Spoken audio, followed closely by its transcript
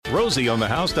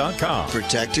rosieonthehouse.com.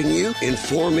 Protecting you,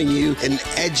 informing you, and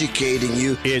educating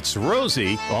you. It's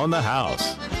Rosie on the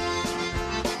House.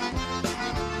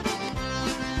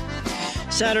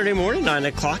 Saturday morning, 9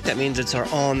 o'clock. That means it's our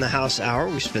On the House hour.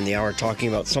 We spend the hour talking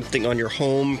about something on your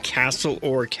home, castle,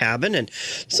 or cabin. And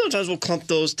sometimes we'll clump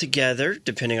those together,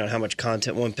 depending on how much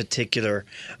content one particular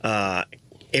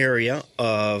area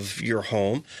of your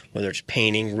home, whether it's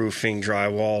painting, roofing,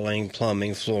 drywalling,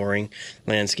 plumbing, flooring,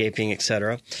 landscaping,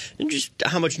 etc., and just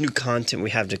how much new content we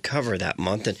have to cover that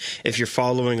month. And if you're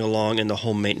following along in the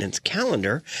home maintenance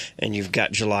calendar and you've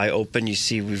got July open, you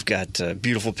see we've got a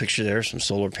beautiful picture there, some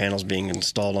solar panels being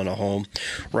installed on a home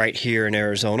right here in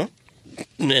Arizona.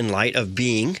 In light of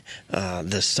being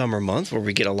the summer month where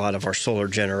we get a lot of our solar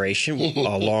generation,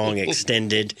 long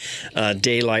extended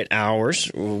daylight hours,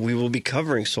 we will be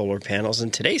covering solar panels.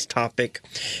 And today's topic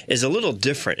is a little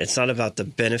different. It's not about the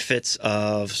benefits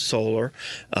of solar.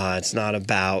 It's not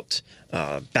about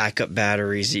backup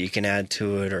batteries that you can add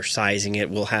to it or sizing it.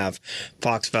 We'll have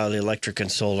Fox Valley Electric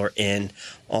and Solar in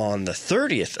on the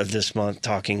 30th of this month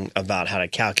talking about how to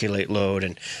calculate load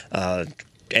and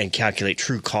calculate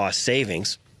true cost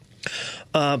savings.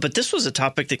 But this was a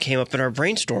topic that came up in our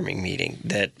brainstorming meeting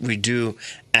that we do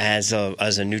as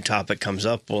a new topic comes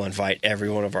up. We'll invite every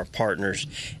one of our partners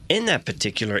in that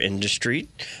particular industry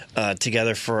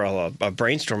together for a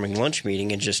brainstorming lunch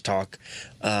meeting and just talk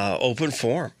open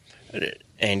forum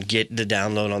and get the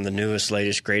download on the newest,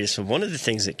 latest, greatest. And one of the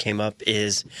things that came up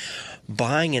is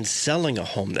buying and selling a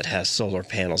home that has solar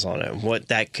panels on it and what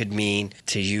that could mean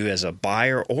to you as a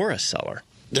buyer or a seller.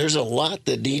 There's a lot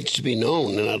that needs to be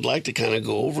known, and I'd like to kind of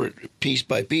go over it piece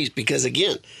by piece because,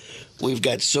 again, we've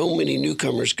got so many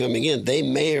newcomers coming in. They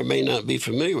may or may not be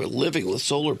familiar with living with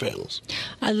solar panels.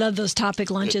 I love those topic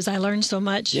lunches. I learned so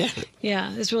much. Yeah,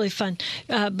 it's really fun.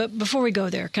 But before we go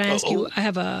there, can I ask you, I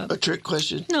have a trick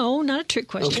question? No, not a trick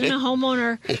question. Okay. Kind of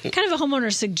a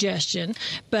homeowner suggestion,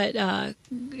 but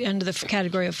under the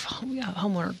category of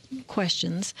homeowner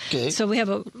questions. Okay. So we have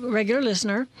a regular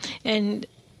listener, and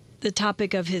the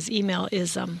topic of his email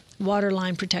is water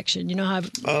line protection. You know how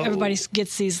everybody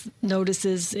gets these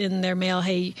notices in their mail,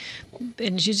 hey,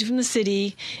 and it's usually from the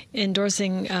city,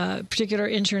 endorsing particular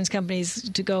insurance companies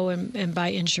to go and buy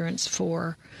insurance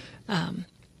for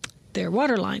their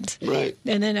water lines. Right.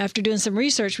 And then after doing some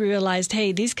research, we realized,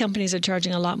 hey, these companies are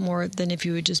charging a lot more than if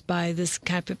you would just buy this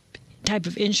type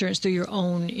of insurance through your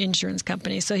own insurance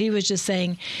company. So he was just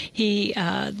saying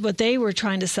what they were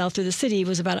trying to sell through the city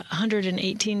was about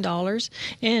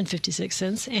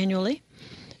 $118.56 annually,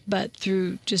 but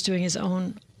through just doing his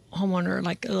own homeowner,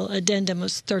 like a little addendum,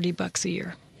 was $30 a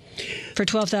year for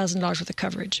 $12,000 worth of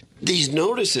coverage. These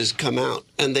notices come out,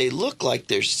 and they look like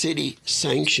they're city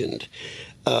sanctioned.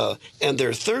 And there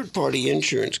are third-party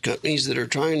insurance companies that are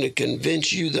trying to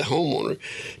convince you, the homeowner,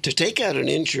 to take out an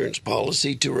insurance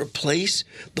policy to replace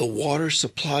the water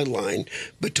supply line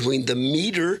between the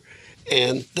meter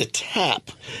and the tap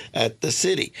at the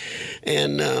city.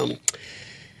 And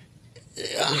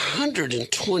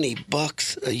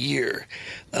 $120 a year.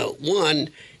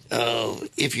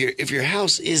 If your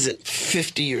house isn't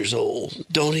 50 years old,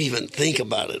 don't even think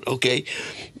about it, okay?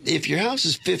 If your house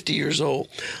is 50 years old,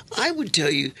 I would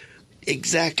tell you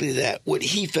exactly that, what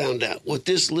he found out, what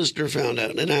this listener found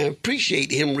out. And I appreciate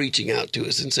him reaching out to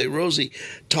us and say, Rosie,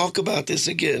 talk about this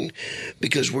again,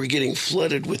 because we're getting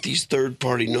flooded with these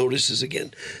third-party notices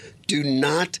again. Do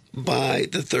not buy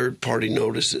the third-party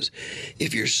notices.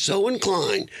 If you're so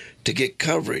inclined to get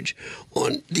coverage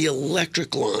on the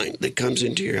electric line that comes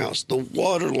into your house, the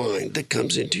water line that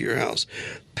comes into your house,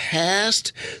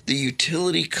 past the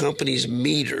utility company's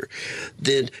meter,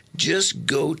 then just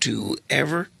go to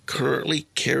whoever currently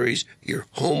carries your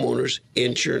homeowner's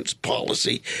insurance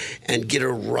policy and get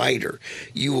a rider.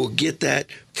 You will get that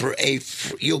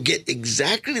you'll get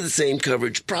exactly the same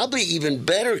coverage, probably even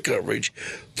better coverage,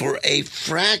 for a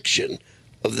fraction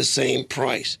of the same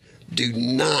price. Do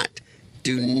not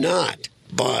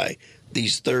buy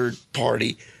these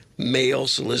third-party mail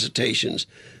solicitations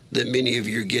that many of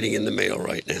you are getting in the mail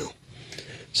right now.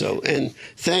 So, and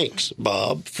thanks,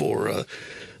 Bob, for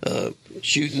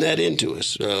shooting that into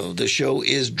us. The show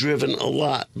is driven a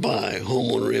lot by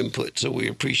homeowner input, so we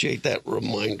appreciate that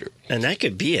reminder. And that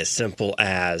could be as simple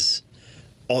as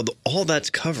all that's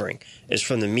covering is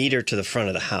from the meter to the front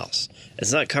of the house.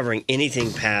 It's not covering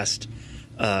anything past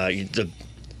the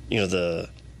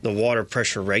water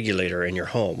pressure regulator in your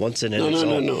home. Once it's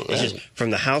No. It's just from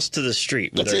the house to the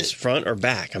street, whether it's front or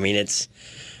back. I mean, that's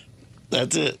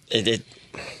it.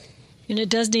 And it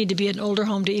does need to be an older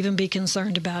home to even be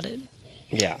concerned about it.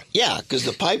 Yeah, because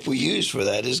the pipe we use for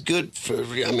that is good for.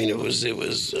 I mean, it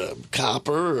was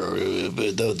copper, or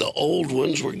the old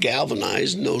ones were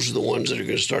galvanized, and those are the ones that are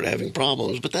going to start having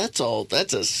problems. But that's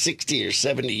a 60 or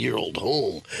 70-year-old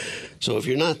home. So if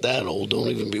you're not that old, don't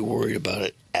even be worried about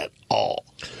it at all.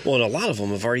 Well, and a lot of them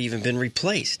have already even been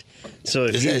replaced. So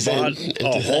if you bought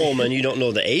a home and you don't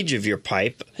know the age of your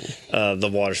pipe, the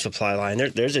water supply line,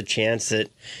 there's a chance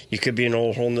that you could be an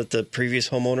old home that the previous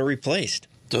homeowner replaced.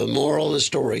 The moral of the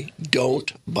story,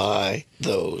 don't buy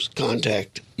those.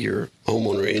 Contact your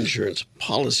homeowner insurance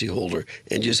policyholder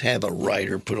and just have a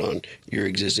rider put on your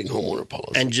existing homeowner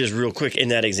policy. And just real quick, in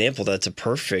that example, that's a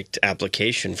perfect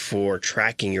application for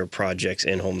tracking your projects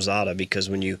in HomeZada, because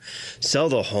when you sell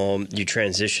the home, you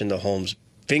transition the home's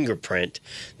fingerprint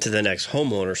to the next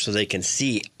homeowner so they can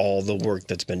see all the work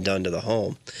that's been done to the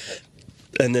home.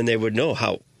 And then they would know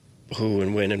who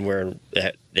and when and where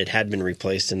it had been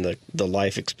replaced and the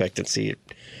life expectancy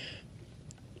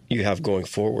you have going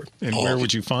forward. And where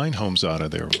would you find HomeZada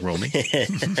there, Romy?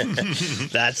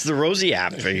 That's the Rosie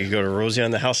app. You go to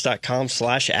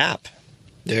rosieonthehouse.com/app.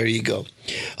 There you go.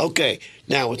 Okay,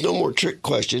 now with no more trick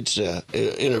questions to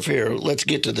interfere, let's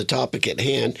get to the topic at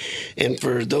hand. And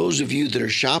for those of you that are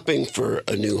shopping for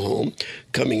a new home,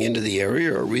 coming into the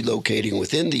area or relocating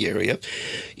within the area,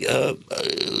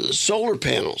 solar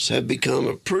panels have become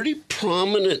a pretty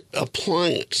prominent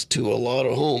appliance to a lot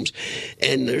of homes.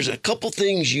 And there's a couple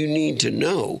things you need to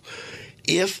know.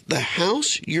 If the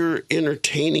house you're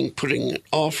entertaining putting an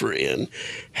offer in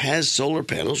has solar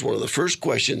panels, one of the first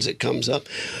questions that comes up,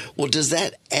 well, does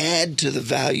that add to the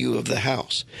value of the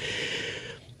house?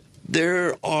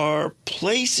 There are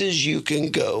places you can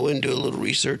go and do a little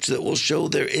research that will show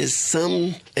there is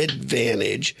some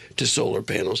advantage to solar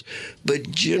panels, but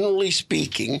generally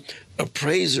speaking,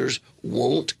 appraisers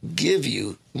won't give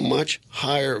you much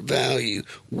higher value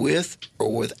with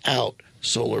or without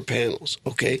solar panels,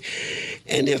 okay?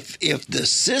 And if the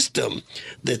system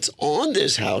that's on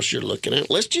this house you're looking at,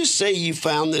 let's just say you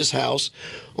found this house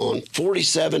on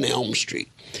 47 Elm Street,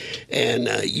 and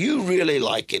you really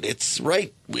like it. It's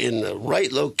right in the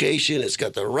right location. It's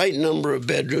got the right number of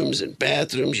bedrooms and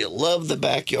bathrooms. You love the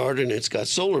backyard, and it's got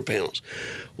solar panels.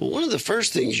 Well, one of the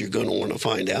first things you're going to want to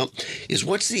find out is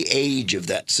what's the age of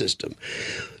that system.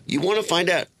 You want to find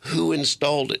out who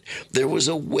installed it. There was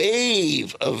a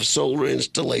wave of solar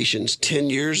installations 10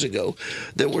 years ago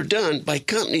that were done by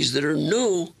companies that are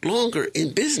no longer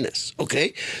in business,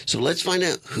 okay? So let's find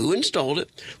out who installed it.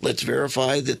 Let's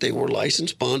verify that they were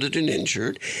licensed, bonded, and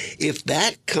insured. If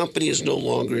that company is no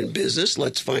longer in business,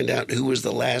 let's find out who was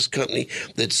the last company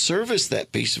that serviced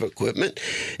that piece of equipment.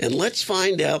 And let's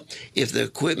find out if the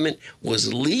equipment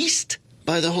was leased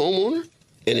by the homeowner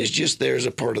and is just there as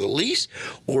a part of the lease,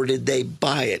 or did they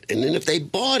buy it? And then if they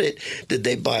bought it, did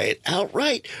they buy it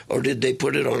outright, or did they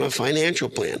put it on a financial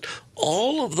plan?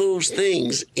 All of those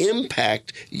things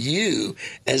impact you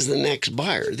as the next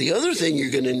buyer. The other thing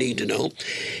you're going to need to know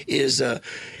is in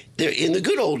the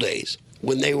good old days,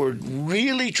 when they were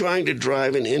really trying to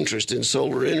drive an interest in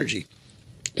solar energy,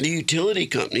 the utility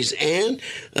companies and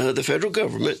the federal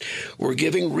government were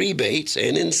giving rebates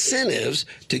and incentives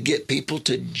to get people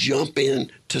to jump in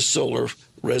to solar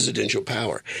residential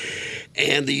power.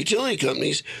 And the utility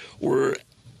companies were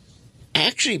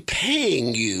actually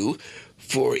paying you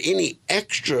for any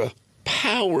extra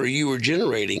power you were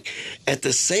generating at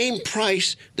the same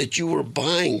price that you were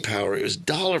buying power. It was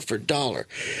dollar for dollar.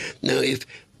 Now, if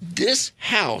this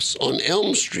house on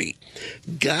Elm Street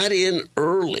got in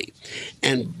early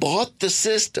and bought the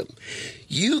system,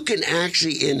 you can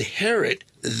actually inherit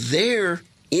their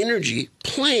energy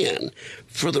plan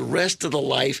for the rest of the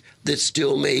life that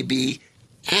still may be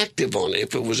active on it.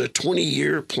 If it was a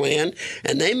 20-year plan,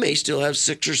 and they may still have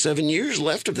 6 or 7 years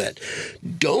left of that.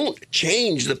 Don't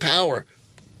change the power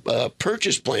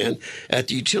purchase plan at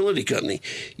the utility company.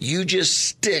 You just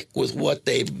stick with what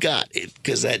they've got,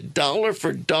 because that dollar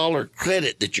for dollar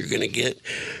credit that you're going to get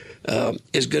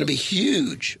is going to be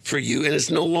huge for you, and it's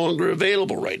no longer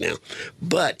available right now.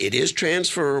 But it is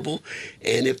transferable,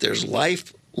 and if there's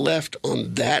life left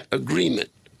on that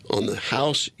agreement on the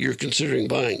house you're considering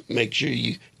buying, make sure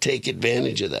you take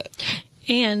advantage of that.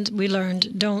 And we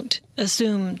learned, don't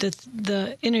assume that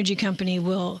the energy company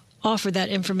will offer that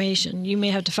information. You may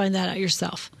have to find that out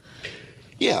yourself.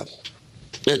 Yeah,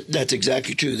 that's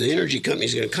exactly true. The energy company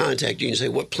is going to contact you and say,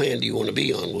 what plan do you want to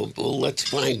be on? Well, let's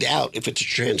find out if it's a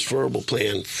transferable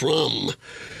plan from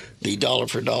the dollar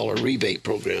for dollar rebate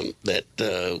program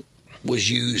that was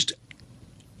used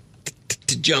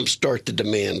to jumpstart the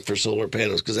demand for solar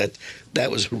panels, because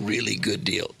that was a really good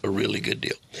deal,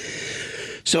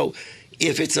 So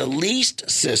If it's a leased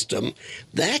system,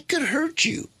 that could hurt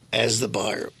you as the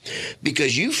buyer,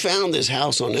 because you found this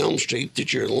house on Elm Street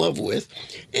that you're in love with,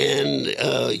 and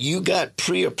you got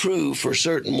pre-approved for a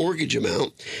certain mortgage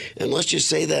amount, and let's just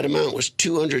say that amount was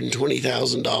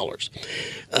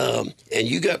 $220,000, and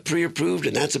you got pre-approved,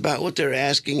 and that's about what they're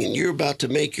asking, and you're about to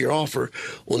make your offer.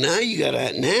 Well, now you got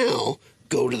to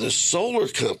go to the solar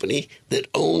company that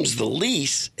owns the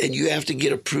lease, and you have to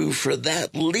get approved for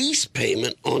that lease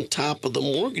payment on top of the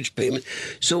mortgage payment.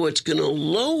 So it's going to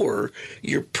lower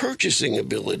your purchasing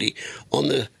ability on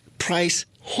the price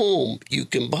home you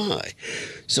can buy.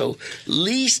 So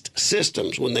leased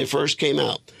systems, when they first came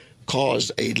out,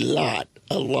 caused a lot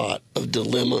of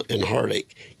dilemma and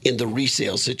heartache in the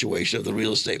resale situation of the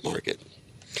real estate market.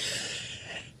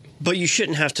 But you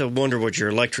shouldn't have to wonder what your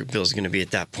electric bill is going to be at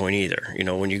that point either. You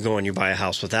know, when you go and you buy a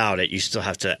house without it, you still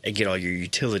have to get all your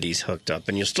utilities hooked up,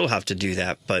 and you'll still have to do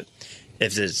that. But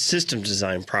if the system's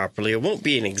designed properly, it won't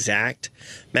be an exact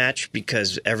match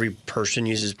because every person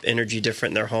uses energy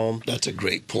different in their home. That's a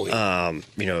great point.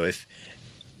 You know, if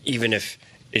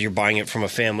you're buying it from a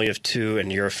family of two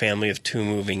and you're a family of two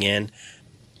moving in,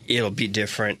 it'll be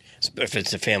different. If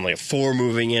it's a family of four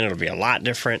moving in, it'll be a lot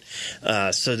different.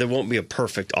 So there won't be a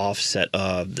perfect offset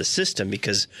of the system,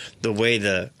 because the way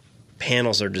the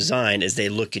panels are designed is they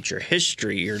look at your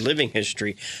history, your living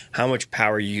history, how much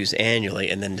power you use annually,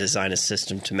 and then design a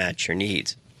system to match your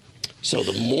needs. So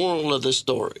the moral of the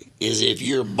story is, if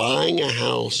you're buying a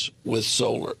house with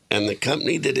solar and the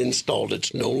company that installed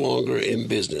it's no longer in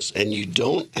business and you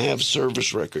don't have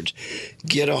service records,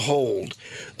 get a hold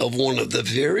of one of the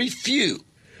very few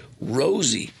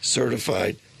Rosie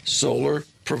certified solar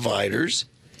providers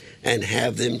and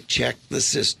have them check the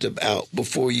system out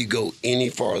before you go any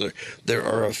farther. There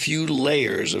are a few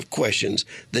layers of questions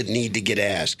that need to get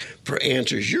asked for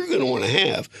answers you're going to want to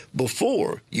have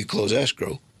before you close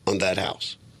escrow on that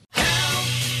house. Help,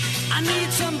 I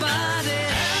need somebody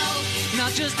help,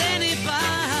 not just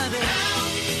anybody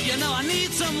help, you know I need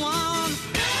someone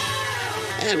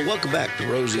help. And welcome back to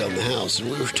Rosie on the House. And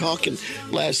we were talking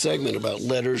last segment about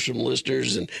letters from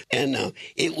listeners, and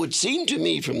it would seem to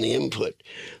me from the input,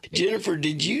 Jennifer,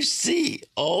 did you see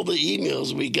all the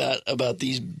emails we got about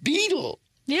these beetles?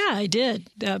 Yeah, I did.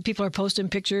 People are posting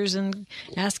pictures and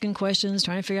asking questions,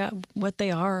 trying to figure out what they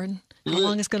are and how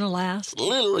long it's going to last.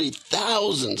 Literally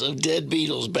thousands of dead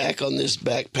beetles back on this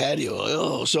back patio.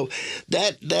 Oh, so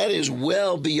that is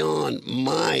well beyond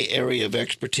my area of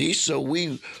expertise. So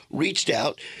we reached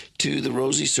out to the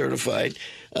Rosie certified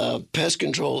pest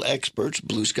control experts,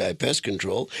 Blue Sky Pest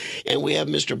Control, and we have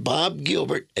Mr. Bob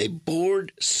Gilbert, a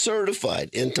board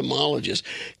certified entomologist,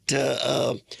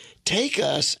 to take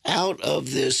us out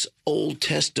of this Old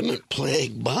Testament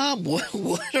plague. Bob,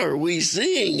 what are we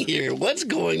seeing here? What's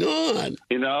going on?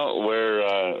 You know,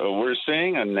 we're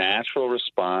seeing a natural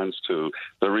response to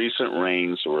the recent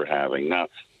rains we're having. Now,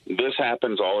 this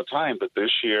happens all the time, but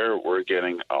this year we're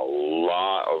getting a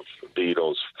lot of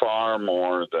beetles, far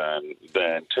more than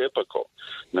typical.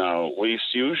 Now, we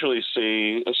usually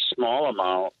see a small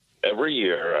amount every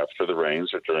year after the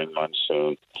rains or during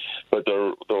monsoon. But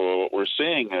what we're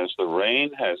seeing is the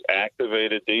rain has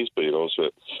activated these beetles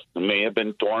that may have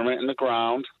been dormant in the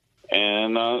ground,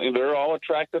 and they're all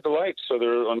attracted to light, so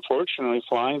they're unfortunately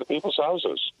flying to people's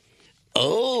houses.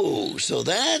 Oh, so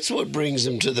that's what brings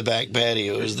them to the back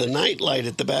patio, is the night light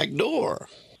at the back door.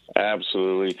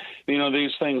 Absolutely. You know,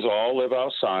 these things all live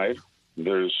outside.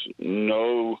 There's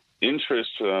no interest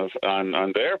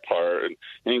on their part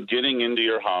in getting into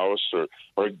your house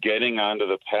or getting onto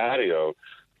the patio,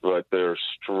 but they're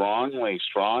strongly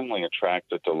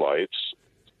attracted to lights.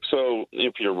 So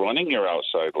if you're running your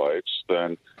outside lights,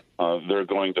 then they're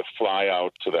going to fly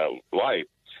out to that light.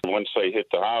 Once they hit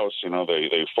the house, you know,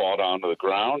 they fall down to the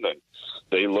ground and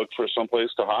they look for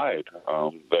someplace to hide.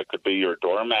 That could be your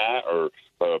doormat or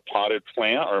a potted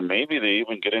plant, or maybe they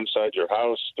even get inside your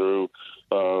house through,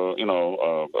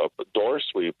 a door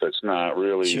sweep that's not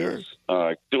really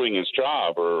doing its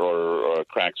job, or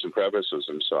cracks and crevices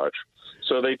and such.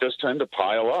 So they just tend to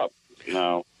pile up.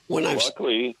 Now,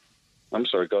 luckily... I'm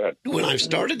sorry, go ahead. When I've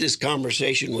started this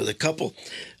conversation with a couple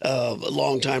of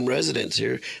longtime residents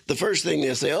here, the first thing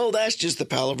they'll say, oh, that's just the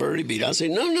Palo Verde beetle. I'll say,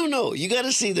 no, you got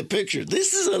to see the picture.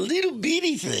 This is a little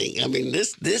bitty thing. I mean,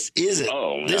 this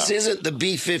isn't. This isn't the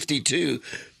B-52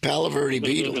 Palo Verde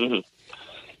beetle.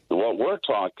 What we're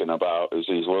talking about is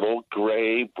these little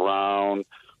gray, brown,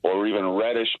 or even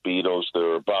reddish beetles.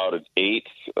 They're about 1/8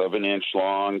 of an inch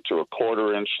long to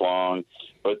 1/4 inch long,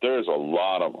 but there's a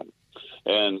lot of them.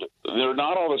 And they're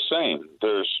not all the same.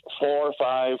 There's 4 or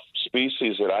 5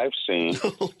 species that I've seen,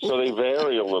 so they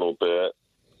vary a little bit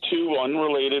two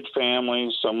unrelated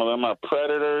families. Some of them are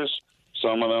predators.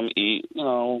 Some of them eat,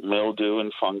 mildew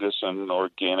and fungus and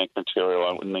organic material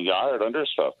out in the yard under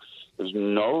stuff. There's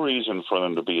no reason for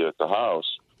them to be at the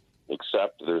house,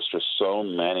 except there's just so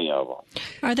many of them.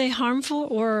 Are they harmful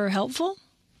or helpful?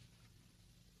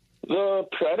 The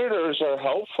predators are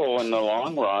helpful in the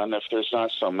long run if there's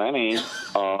not so many,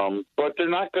 but they're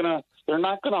not gonna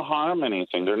harm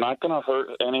anything. They're not gonna hurt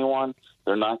anyone.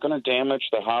 They're not gonna damage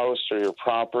the house or your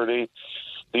property.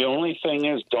 The only thing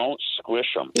is, don't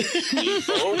squish them.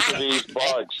 Both of these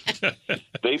bugs,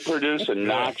 they produce a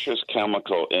noxious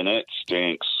chemical, and it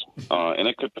stinks, and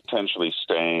it could potentially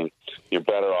stain. You're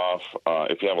better off,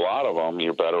 if you have a lot of them,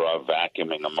 you're better off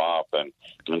vacuuming them up and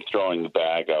throwing the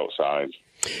bag outside.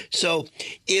 So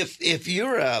if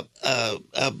you're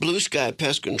a Blue Sky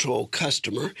Pest Control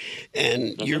customer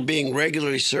and you're being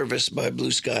regularly serviced by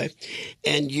Blue Sky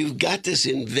and you've got this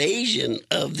invasion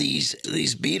of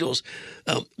these beetles,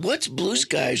 what's Blue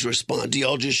Sky's response? Do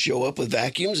y'all just show up with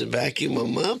vacuums and vacuum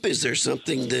them up? Is there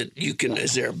something that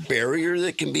is there a barrier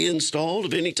that can be installed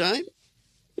of any type?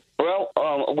 Well,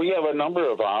 we have a number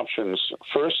of options.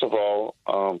 First of all,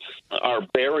 our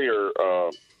barrier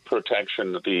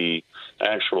protection, the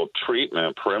actual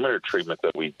treatment, perimeter treatment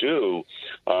that we do,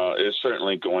 is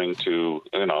certainly going to,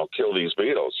 kill these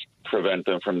beetles, prevent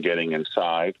them from getting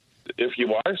inside. If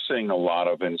you are seeing a lot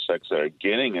of insects that are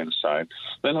getting inside,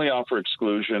 then we offer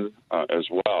exclusion as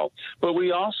well. But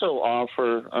we also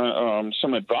offer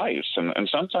some advice, and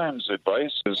sometimes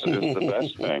advice is the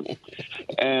best thing.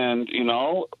 And,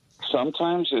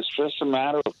 sometimes it's just a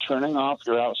matter of turning off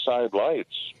your outside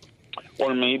lights,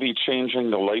 or maybe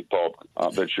changing the light bulb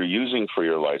that you're using for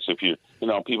your lights. If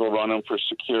people run them for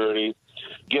security,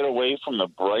 get away from the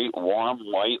bright, warm,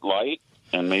 white light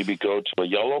and maybe go to a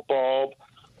yellow bulb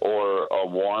or a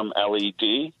warm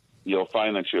LED. You'll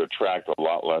find that you attract a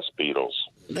lot less beetles.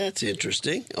 That's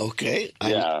interesting. Okay.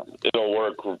 Yeah, it'll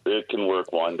work. It can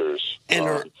work wonders.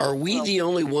 And are we the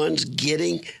only ones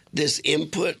getting this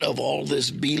input of all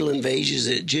this beetle invasion? Is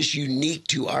it just unique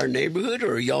to our neighborhood,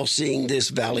 or are y'all seeing this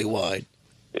valley-wide?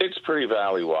 It's pretty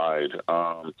valley-wide.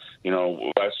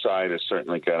 West Side is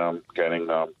certainly getting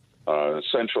them.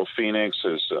 Central Phoenix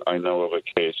is, I know of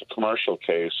a commercial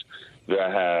case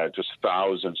that had just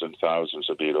thousands and thousands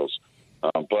of beetles.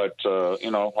 But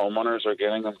homeowners are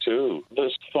getting them too.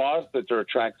 This thought that they're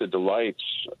attracted to lights,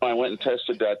 I went and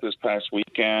tested that this past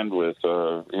weekend with,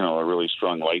 a really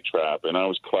strong light trap, and I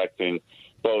was collecting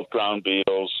both ground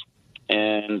beetles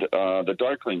and the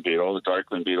darkling beetle. The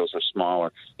darkling beetles are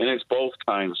smaller, and it's both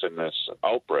times in this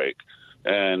outbreak,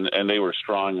 and they were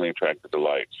strongly attracted to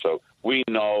light. So we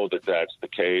know that that's the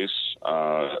case.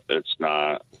 It's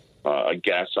not a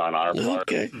guess on our part.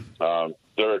 Okay.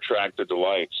 They're attracted to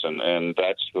lights, and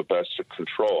that's the best to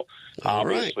control. All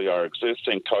Obviously, right. Our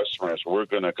existing customers, we're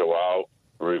going to go out.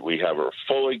 We have her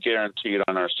fully guaranteed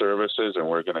on our services, and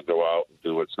we're going to go out and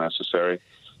do what's necessary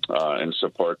and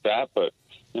support that. But,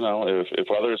 if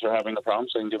others are having the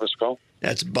problems, they can give us a call.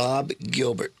 That's Bob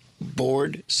Gilbert,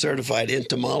 board-certified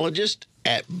entomologist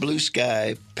at Blue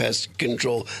Sky Pest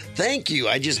Control. Thank you.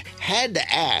 I just had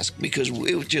to ask because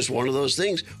it was just one of those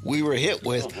things we were hit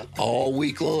with all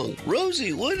week long.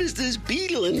 Rosie, what is this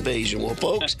beetle invasion? Well,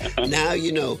 folks, now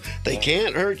you know. They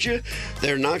can't hurt you.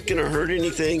 They're not going to hurt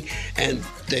anything, and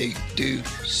they do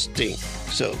stink.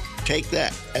 So take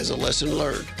that as a lesson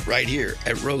learned right here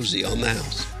at Rosie on the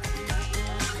House.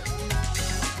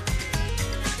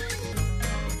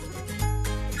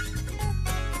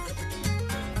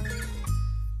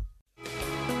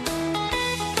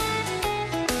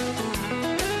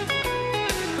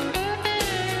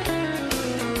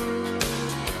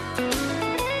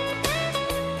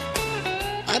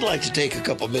 I'd like to take a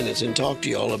couple minutes and talk to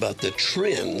you all about the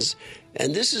trends.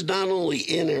 And this is not only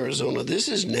in Arizona, this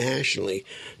is nationally.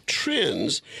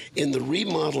 Trends in the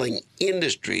remodeling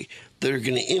industry that are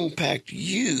going to impact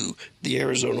you, the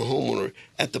Arizona homeowner,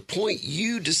 at the point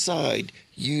you decide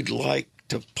you'd like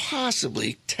to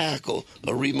possibly tackle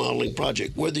a remodeling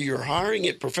project, whether you're hiring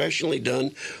it professionally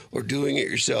done or doing it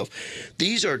yourself.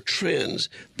 These are trends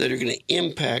that are going to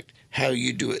impact how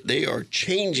you do it. They are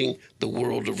changing the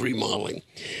world of remodeling.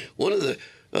 One of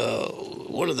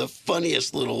the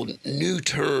funniest little new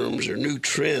terms or new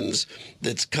trends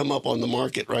that's come up on the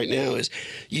market right now is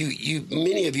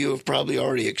many of you have probably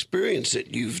already experienced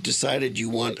it. You've decided you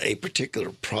want a particular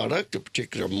product, a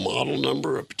particular model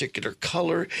number, a particular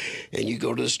color, and you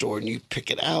go to the store and you pick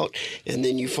it out, and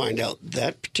then you find out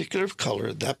that particular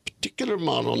color, that particular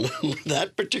model number,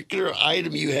 that particular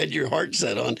item you had your heart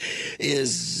set on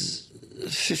is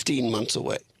 15 months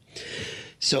away.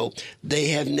 So they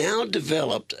have now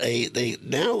developed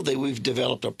we've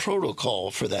developed a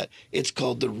protocol for that. It's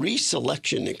called the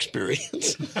reselection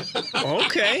experience.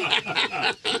 Okay.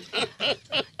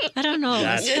 I don't know.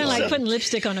 That's It's kind of fun. like putting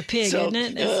lipstick on a pig, isn't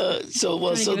it? That's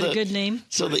trying to give it a good name.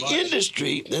 So the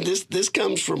industry, and this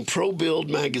comes from Pro Build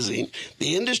magazine,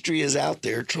 the industry is out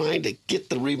there trying to get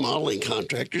the remodeling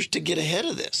contractors to get ahead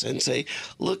of this and say,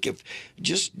 look, if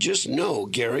just know,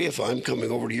 Gary, if I'm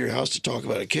coming over to your house to talk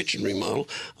about a kitchen remodel,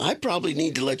 I probably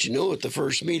need to let you know at the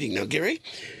first meeting. Now, Gary,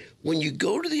 when you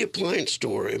go to the appliance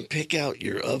store and pick out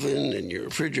your oven and your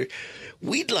refrigerator,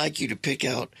 we'd like you to pick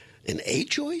out an A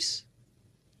choice,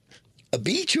 a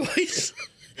B choice,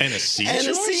 And a C and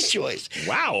choice? a C choice.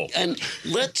 Wow. And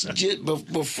let's just,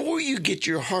 before you get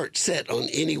your heart set on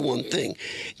any one thing,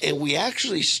 and we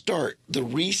actually start the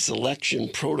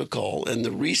reselection protocol and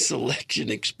the reselection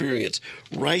experience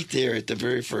right there at the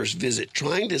very first visit,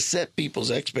 trying to set people's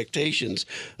expectations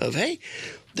of, hey,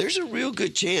 there's a real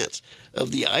good chance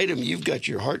of the item you've got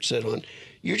your heart set on,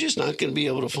 you're just not going to be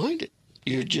able to find it.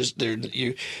 You're just there.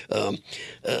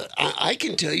 I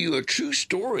can tell you a true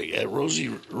story at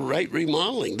Rosie Wright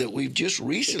Remodeling that we've just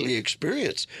recently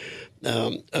experienced.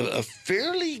 A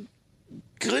fairly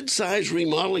good-sized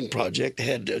remodeling project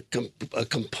had a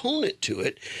component to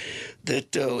it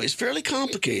that is fairly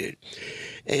complicated.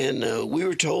 And we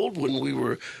were told when we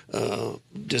were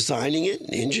designing it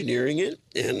and engineering it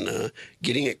and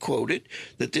getting it quoted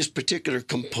that this particular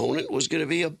component was going to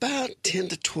be about 10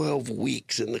 to 12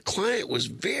 weeks. And the client was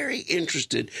very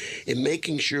interested in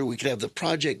making sure we could have the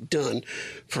project done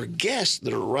for guests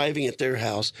that are arriving at their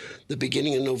house the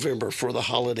beginning of November for the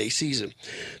holiday season.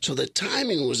 So the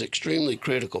timing was extremely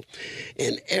critical.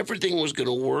 And everything was going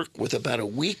to work with about a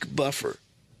week buffer.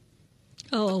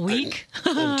 Oh, a week?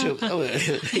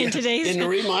 In today's in the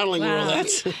remodeling world,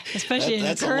 that's especially in the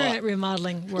that's a lot. current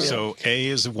remodeling world. So A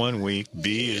is 1 week,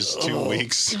 B is 2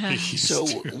 weeks. C is So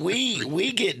 2.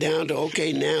 we get down to,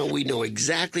 okay, now we know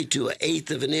exactly to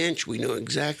 1/8 of an inch. We know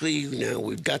exactly, now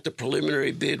we've got the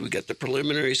preliminary bid, we got the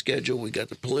preliminary schedule, we got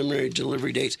the preliminary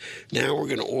delivery dates. Now we're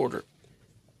going to order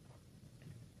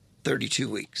 32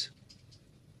 weeks.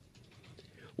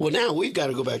 Well, now we've got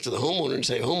to go back to the homeowner and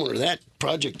say, homeowner, that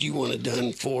project you wanted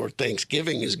done for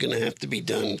Thanksgiving is going to have to be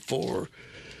done for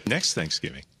Next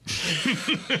Thanksgiving.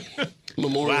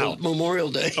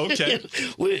 Memorial Day. Okay.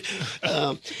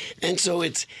 And so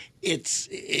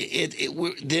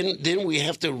then we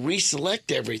have to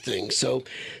reselect everything. So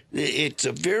it's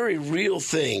a very real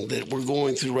thing that we're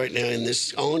going through right now in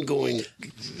this ongoing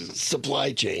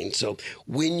supply chain. So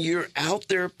when you're out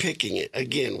there picking it,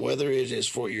 again, whether it is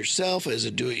for yourself as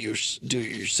a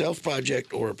do-it-yourself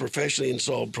project or a professionally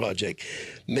installed project,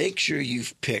 make sure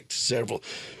you've picked several.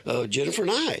 Jennifer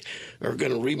and I are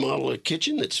going to remodel a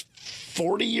kitchen that's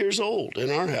 40 years old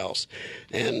in our house.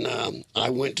 And I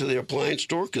went to the appliance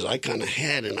store because I kind of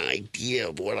had an idea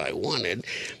of what I wanted.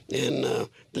 And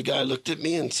the guy looked at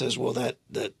me and says, well, that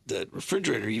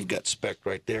refrigerator you've got spec'd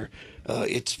right there,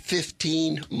 it's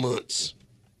 15 months.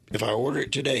 If I order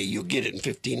it today, you'll get it in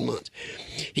 15 months.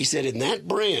 He said, in that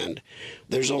brand,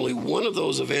 there's only one of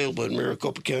those available in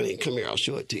Maricopa County. And come here, I'll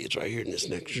show it to you. It's right here in this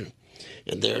next room.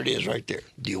 And there it is right there.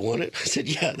 Do you want it? I said,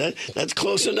 yeah, that's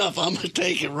close enough. I'm going to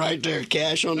take it right there,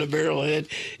 cash on the barrelhead.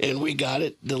 And we got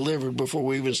it delivered before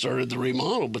we even started the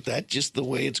remodel. But that's just the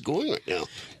way it's going right now.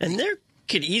 And there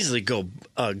could easily go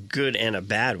a good and a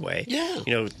bad way. Yeah.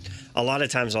 You know, a lot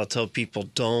of times I'll tell people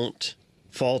don't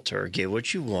falter, get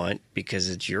what you want because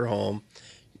it's your home,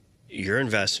 your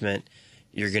investment.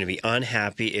 You're going to be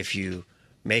unhappy if you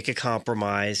make a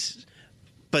compromise.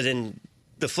 But then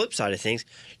the flip side of things,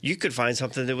 you could find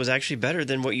something that was actually better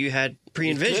than what you had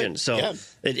pre-envisioned. So yeah.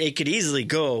 it could easily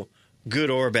go good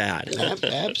or bad.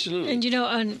 Absolutely. And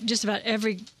on just about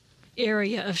every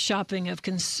area of shopping, of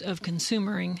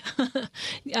consumering,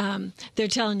 they're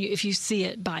telling you if you see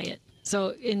it, buy it.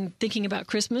 So in thinking about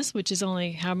Christmas, which is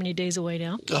only how many days away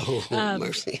now? Oh,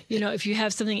 mercy. If you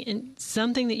have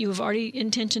something that you have already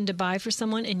intentioned to buy for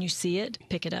someone and you see it,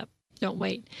 pick it up. Don't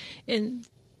wait. And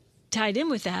tied in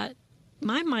with that,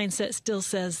 my mindset still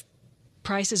says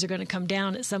prices are going to come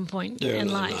down at some point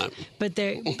in life. Not.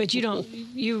 But you don't.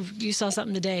 You saw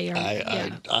something today. Or,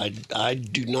 I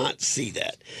do not see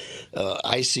that.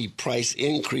 I see price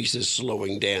increases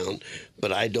slowing down,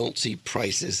 but I don't see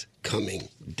prices coming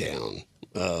down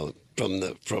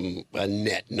from a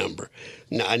net number.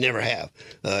 No, I never have,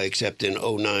 except in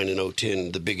 2009 and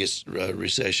 2010, the biggest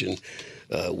recession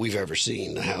we've ever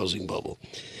seen, the housing bubble.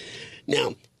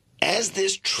 Now, as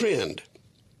this trend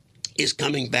is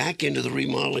coming back into the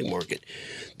remodeling market,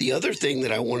 The other thing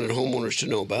that I wanted homeowners to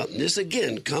know about, and this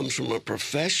again comes from a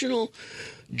professional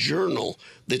journal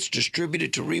that's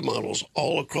distributed to remodels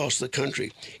all across the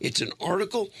country. It's an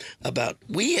article about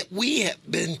we have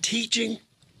been teaching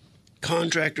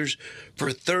contractors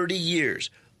for 30 years.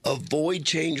 Avoid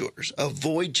change orders.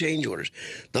 Avoid change orders.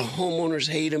 The homeowners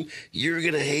hate them. You're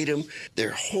going to hate them.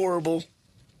 They're horrible.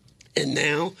 And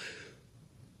now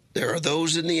there are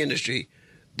those in the industry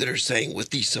that are saying with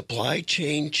these supply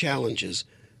chain challenges,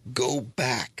 go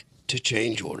back to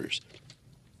change orders.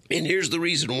 And here's the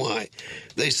reason why.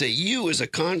 They say you as a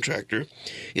contractor,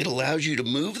 it allows you to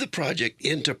move the project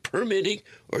into permitting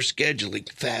or scheduling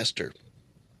faster.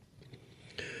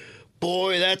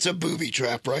 Boy, that's a booby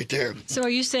trap right there. So are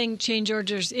you saying change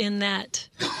orders in that?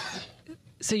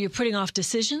 So you're putting off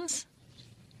decisions?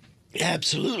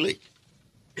 Absolutely.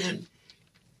 And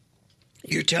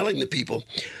you're telling the people,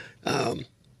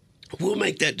 we'll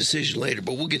make that decision later,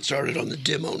 but we'll get started on the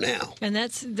demo now. And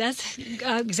that's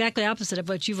exactly opposite of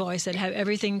what you've always said. Have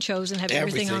everything chosen, have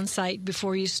everything on site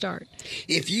before you start.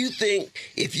 If you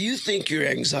think your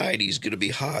anxiety is going to be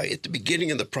high at the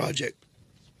beginning of the project,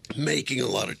 making a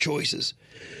lot of choices,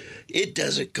 it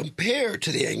doesn't compare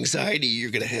to the anxiety you're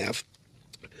going to have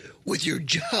with your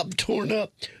job torn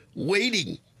up,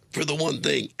 waiting for the one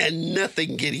thing and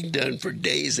nothing getting done for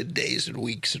days and days and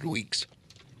weeks and weeks.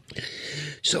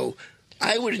 So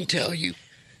I wouldn't tell you,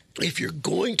 if you're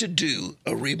going to do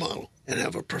a remodel and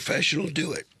have a professional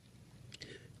do it,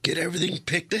 get everything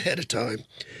picked ahead of time,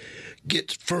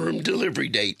 get firm delivery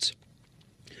dates,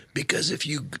 because if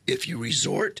you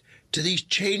resort to these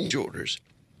change orders,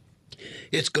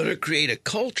 it's going to create a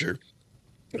culture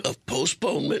of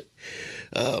postponement,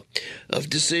 of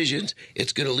decisions.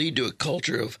 It's going to lead to a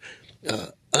culture of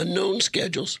unknown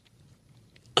schedules,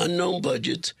 unknown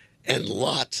budgets, and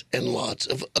lots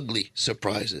of ugly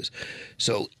surprises.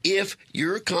 So if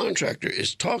your contractor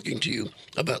is talking to you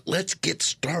about let's get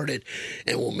started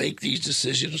and we'll make these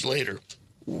decisions later,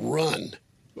 run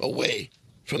away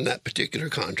from that particular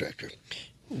contractor.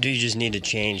 Do you just need to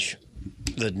change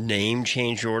the name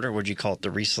change order? Would you call it the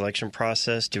reselection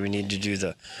process? Do we need to do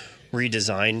the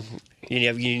redesign? You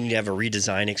need to have a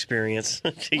redesign experience.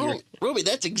 Roby,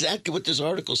 that's exactly what this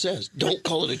article says. Don't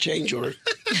call it a change order.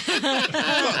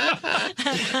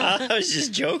 I was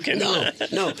just joking. No,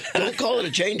 don't call it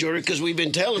a change order, because we've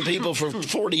been telling people for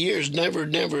 40 years, never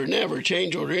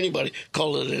change order anybody.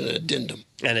 Call it an addendum.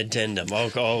 An addendum.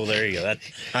 Oh, there you go.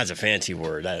 That's a fancy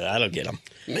word. That'll get them.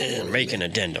 Man, make an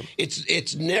addendum.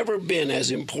 It's never been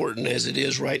as important as it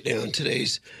is right now in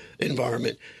today's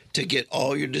environment to get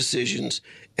all your decisions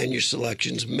and your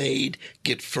selections made,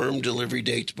 get firm delivery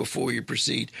dates before you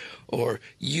proceed, or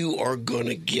you are going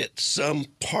to get some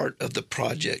part of the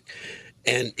project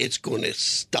and it's going to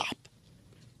stop.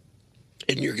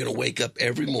 And you're going to wake up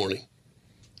every morning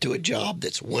to a job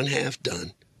that's one half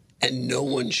done and no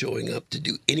one showing up to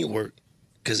do any work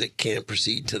because it can't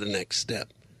proceed to the next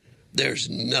step. There's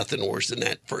nothing worse than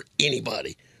that for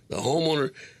anybody. The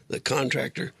homeowner, the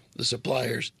contractor, the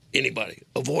suppliers, anybody.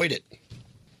 Avoid it.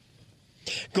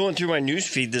 Going through my news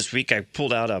feed this week, I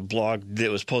pulled out a blog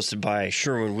that was posted by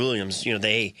Sherwin-Williams.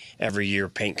 They every year,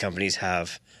 paint companies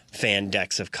have fan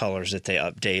decks of colors that they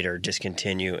update or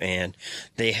discontinue, and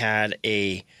they had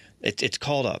it's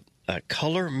called a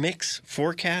color mix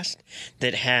forecast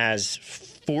that has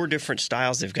 4 different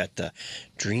styles. They've got the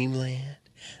Dreamland,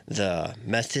 the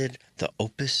Method, the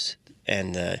Opus,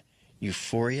 and the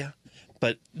Euphoria.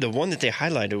 But the one that they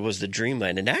highlighted was the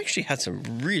Dreamland, and it actually had some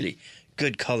really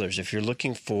good colors. If you're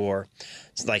looking for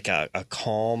like a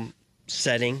calm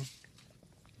setting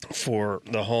for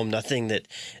the home, nothing that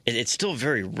it's still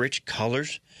very rich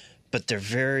colors, but they're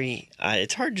very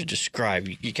it's hard to describe.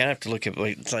 You kind of have to look at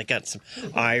it's like got some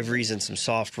ivories and some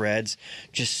soft reds,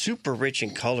 just super rich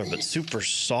in color but super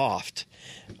soft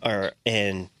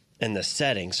in the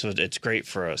setting. So it's great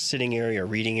for a sitting area, a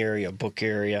reading area, a book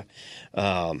area.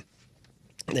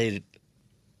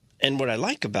 And what I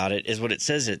like about it is what it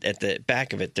says at the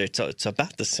back of it. It's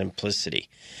about the simplicity.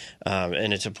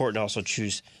 And it's important to also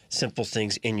choose simple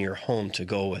things in your home to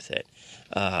go with it.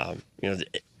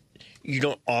 You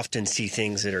don't often see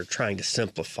things that are trying to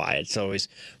simplify. It's always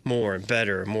more and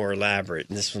better, more elaborate.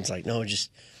 And this one's like, no,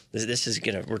 just this is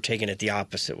we're taking it the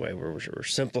opposite way. We're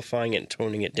simplifying it and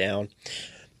toning it down.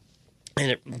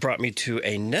 And it brought me to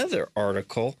another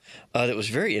article that was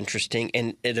very interesting,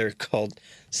 and they're called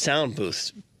sound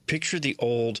booths. Picture the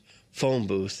old phone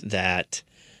booth that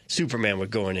Superman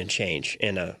would go in and change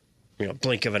in a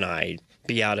blink of an eye,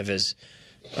 be out of his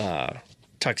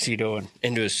tuxedo and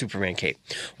into a Superman cape.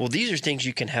 Well, these are things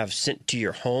you can have sent to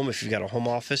your home if you've got a home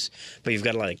office, but you've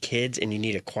got a lot of kids and you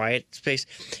need a quiet space.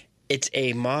 It's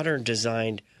a modern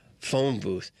designed phone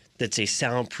booth that's a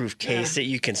soundproof case that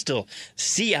you can still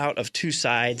see out of two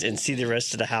sides and see the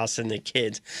rest of the house and the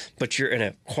kids, but you're in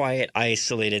a quiet,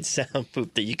 isolated sound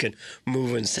booth that you can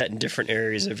move and set in different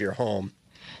areas of your home.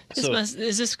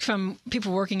 Is this from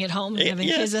people working at home and having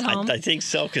kids at home? I think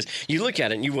so, because you look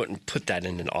at it and you wouldn't put that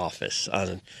in an office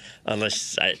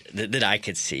unless that I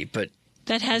could see. But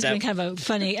that has been kind of a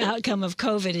funny outcome of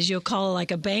COVID is you'll call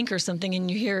like a bank or something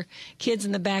and you hear kids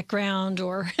in the background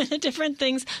or different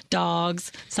things,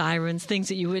 dogs, sirens, things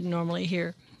that you wouldn't normally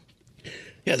hear.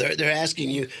 Yeah, they're asking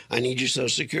you, I need your Social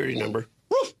Security number.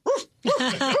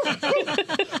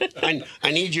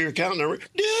 I need your account number.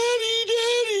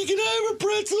 Daddy, can I have a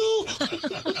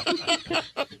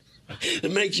pretzel?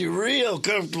 It makes you real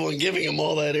comfortable in giving them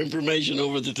all that information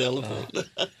over the telephone.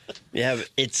 Yeah,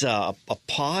 it's a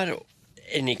pod,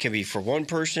 and it can be for one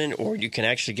person, or you can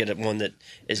actually get one that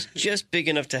is just big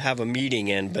enough to have a meeting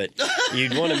in, but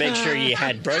you'd want to make sure you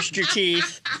had brushed your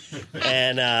teeth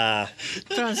and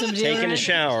taken a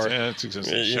shower. Yeah, it's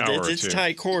just a shower it's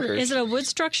tight quarters. Is it a wood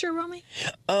structure, Romy?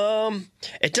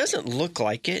 It doesn't look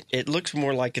like it. It looks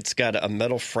more like it's got a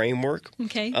metal framework,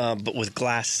 but with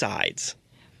glass sides.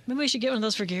 Maybe we should get one of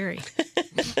those for Gary.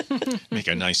 Make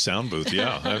a nice sound booth.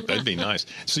 Yeah, that'd be nice.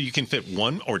 So you can fit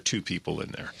one or two people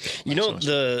in there. You know,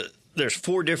 there's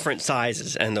 4 different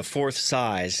sizes, and the 4th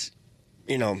size,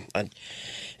 it'd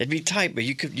be tight, but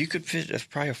you could fit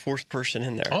probably a 4th person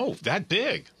in there. Oh, that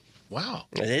big! Wow.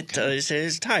 It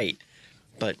is tight,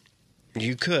 but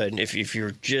you could if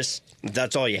you're just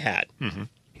that's all you had. Mm-hmm.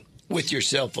 With your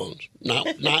cell phones,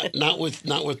 not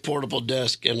with portable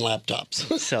desk and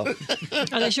laptops. So,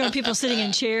 are they showing people sitting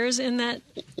in chairs in that?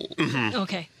 Mm-hmm.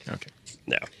 Okay.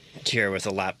 No, chair with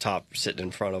a laptop sitting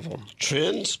in front of them.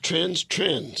 Trends. Trends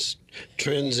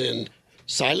in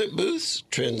silent booths,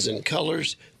 trends in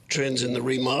colors, trends in the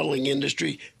remodeling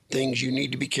industry, things you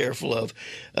need to be careful of.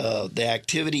 The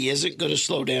activity isn't going to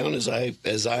slow down as I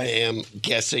am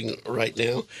guessing right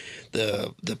now.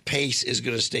 The pace is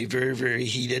going to stay very, very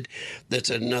heated. That's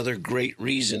another great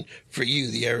reason for you,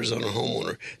 the Arizona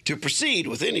homeowner, to proceed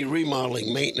with any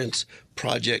remodeling maintenance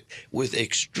project with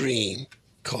extreme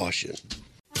caution.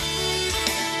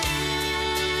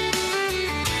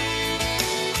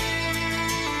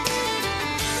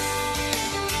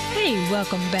 Hey,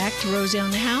 welcome back to Rosie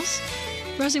on the House.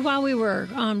 Rosie, while we were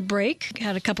on break,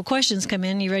 had a couple questions come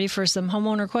in. You ready for some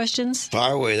homeowner questions?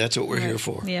 Fire away. That's what we're here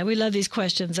for. Yeah, we love these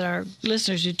questions, and our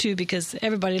listeners do too, because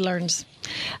everybody learns.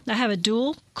 I have a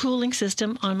dual cooling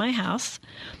system on my house.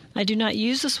 I do not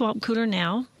use the swamp cooler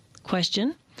now.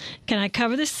 Question: can I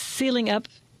cover the sealing up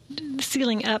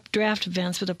draft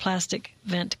vents with a plastic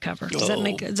vent cover? Does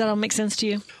that all make sense to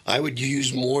you? I would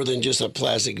use more than just a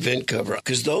plastic vent cover,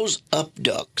 because those up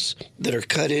ducts that are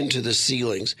cut into the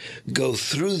ceilings go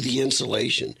through the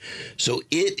insulation. So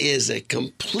it is a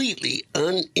completely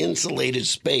uninsulated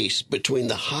space between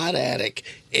the hot attic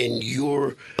and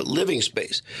your living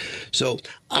space. So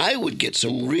I would get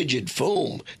some rigid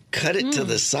foam, cut it to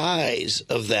the size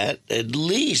of that, at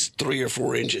least 3 or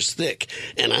 4 inches thick,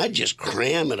 and I'd just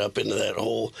cram it up into that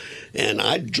hole, and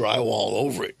I'd drywall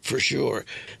over it for sure.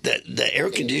 That the air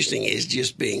conditioning is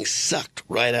just being sucked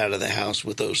right out of the house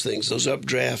with those things. Those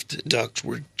updraft ducts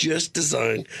were just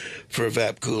designed for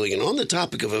evap cooling. And on the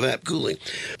topic of evap cooling,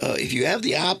 if you have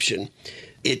the option,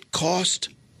 it costs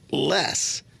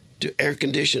less to air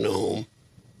condition a home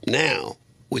now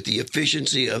with the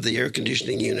efficiency of the air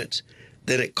conditioning units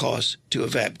than it costs to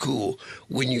evap cool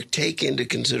when you take into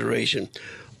consideration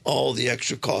all the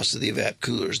extra costs of the evap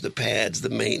coolers, the pads, the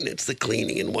maintenance, the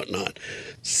cleaning, and whatnot.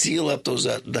 Seal up those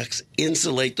ducts,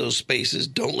 insulate those spaces,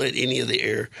 don't let any of the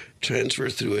air transfer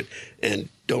through it, and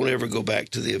don't ever go back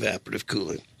to the evaporative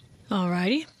cooling. All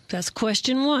righty. That's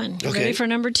question 1. Okay. Ready for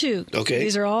number 2? Okay.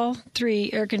 These are all 3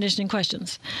 air conditioning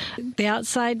questions. The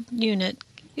outside unit,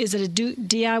 is it a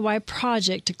DIY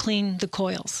project to clean the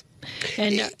coils?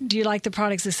 And do you like the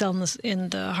products they sell in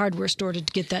the hardware store to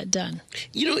get that done?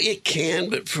 It can,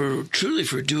 but for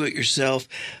do-it-yourself,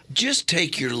 just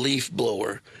take your leaf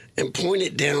blower and point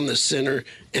it down the center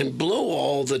and blow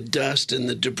all the dust and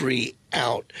the debris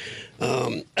out.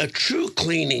 A true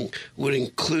cleaning would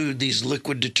include these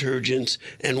liquid detergents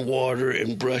and water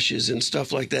and brushes and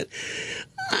stuff like that.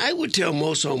 I would tell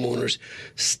most homeowners,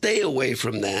 stay away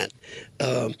from that.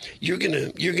 You're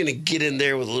gonna get in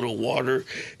there with a little water,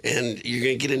 and you're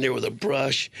gonna get in there with a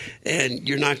brush, and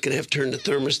you're not gonna have to turn the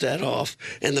thermostat off,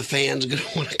 and the fan's gonna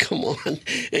want to come on,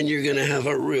 and you're gonna have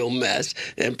a real mess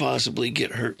and possibly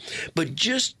get hurt. But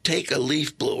just take a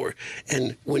leaf blower,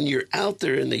 and when you're out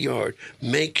there in the yard,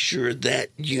 make sure that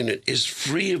unit is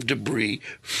free of debris,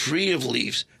 free of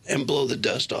leaves, and blow the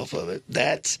dust off of it.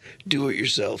 That's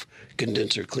do-it-yourself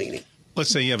condenser cleaning.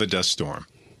 Let's say you have a dust storm.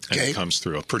 And Okay. it comes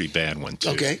through, a pretty bad one, too.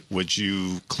 Okay. Would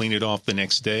you clean it off the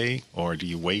next day, or do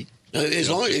you wait? As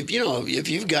long as if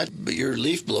you've got your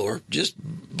leaf blower, just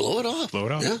blow it off. Blow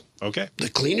it off? Yeah. Okay. The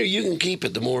cleaner you can keep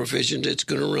it, the more efficient it's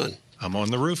going to run. I'm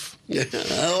on the roof.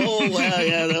 Oh wow!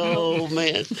 Yeah. Oh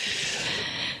man.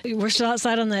 We're still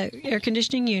outside on the air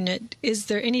conditioning unit. Is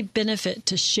there any benefit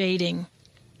to shading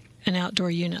an outdoor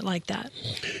unit like that?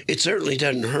 It certainly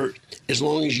doesn't hurt as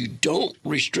long as you don't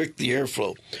restrict the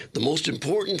airflow. The most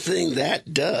important thing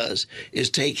that does is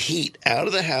take heat out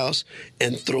of the house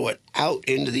and throw it out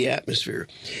into the atmosphere.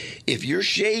 If your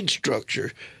shade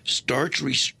structure starts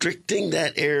restricting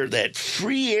that air, that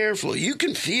free airflow, you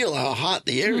can feel how hot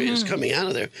the air is coming out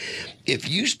of there. If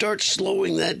you start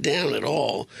slowing that down at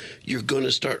all, you're going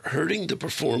to start hurting the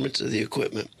performance of the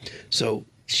equipment. So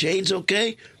shade's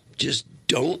okay, just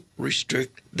don't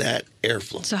restrict that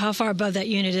airflow. So how far above that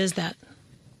unit is that?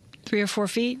 3 or 4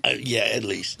 feet? Yeah, at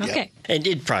least. yeah. Okay. And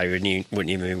it probably wouldn't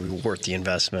even be worth the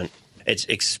investment. It's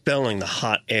expelling the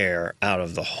hot air out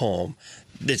of the home.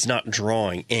 It's not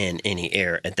drawing in any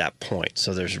air at that point.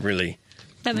 So there's really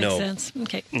That makes sense.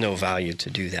 Okay. no value to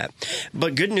do that.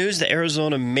 But good news, the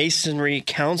Arizona Masonry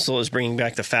Council is bringing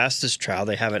back the fastest trowel.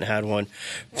 They haven't had one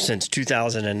since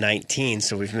 2019,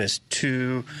 so we've missed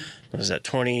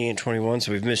 20 and 21,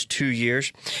 so we've missed 2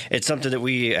 years. It's something that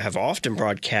we have often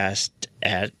broadcast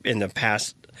at in the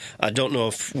past. I don't know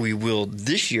if we will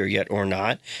this year yet or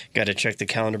not. Got to check the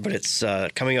calendar, but it's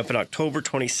coming up on October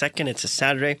 22nd. It's a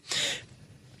Saturday.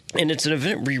 And it's an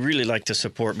event we really like to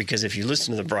support because if you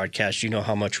listen to the broadcast, you know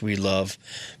how much we love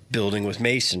building with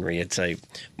masonry. It's a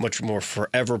much more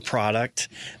forever product.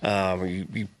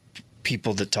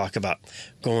 People that talk about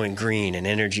going green and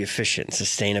energy efficient and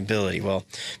sustainability. Well,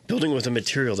 building with a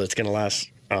material that's going to last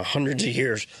hundreds of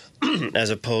years as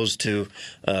opposed to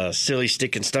a silly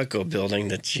stick and stucco building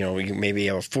that's, you maybe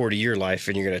have a 40-year life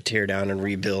and you're going to tear down and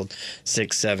rebuild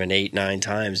 6, 7, 8, 9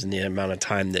 times in the amount of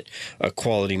time that a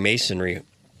quality masonry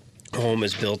home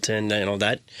is built in.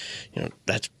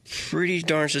 That's pretty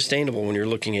darn sustainable when you're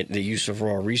looking at the use of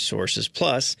raw resources.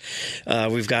 Plus,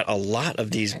 we've got a lot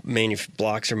of these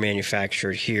blocks are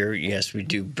manufactured here. Yes, we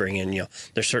do bring in,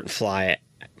 there's certain fly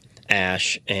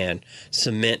ash and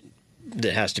cement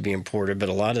that has to be imported, but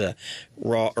a lot of the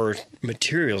raw earth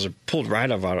materials are pulled right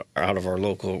out of our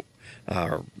local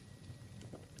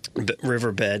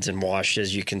riverbeds and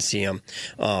washes. You can see them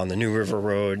on the New River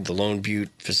Road, the Lone Butte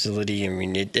facility. I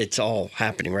mean, it's all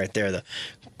happening right there.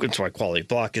 That's why Quality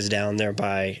Block is down there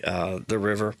by the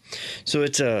river. So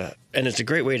it's a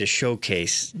great way to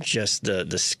showcase just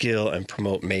the skill and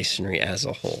promote masonry as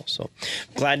a whole. So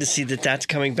glad to see that that's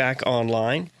coming back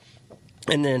online.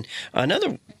 And then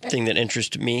another thing that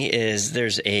interests me is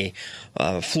there's a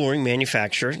flooring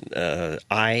manufacturer,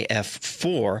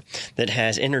 IF4, that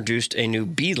has introduced a new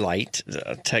B-Light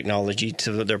technology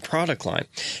to their product line.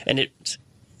 And it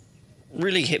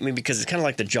really hit me because it's kind of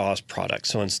like the Jaws product.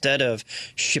 So instead of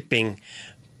shipping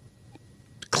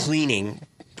cleaning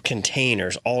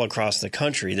containers all across the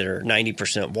country that are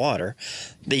 90% water,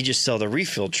 they just sell the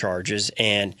refill charges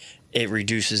and it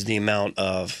reduces the amount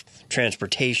of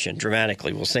transportation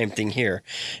dramatically. Well, same thing here.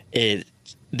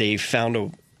 They found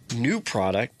a new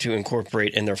product to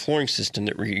incorporate in their flooring system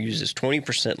that reuses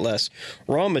 20% less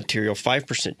raw material,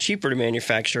 5% cheaper to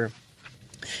manufacture,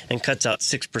 and cuts out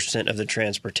 6% of the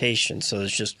transportation. So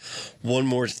there's just one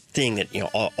more thing that,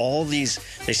 all these,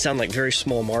 they sound like very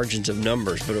small margins of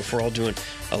numbers, but if we're all doing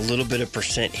a little bit of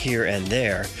percent here and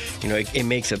there, it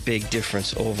makes a big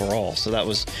difference overall. So that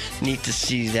was neat to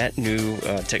see that new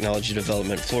technology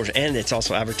development floors, and it's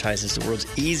also advertised as the world's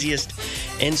easiest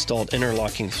installed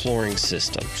interlocking flooring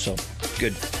system. So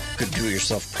good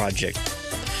do-it-yourself project.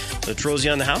 So it's Rosie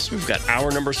on the House. We've got hour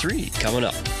number 3 coming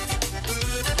up.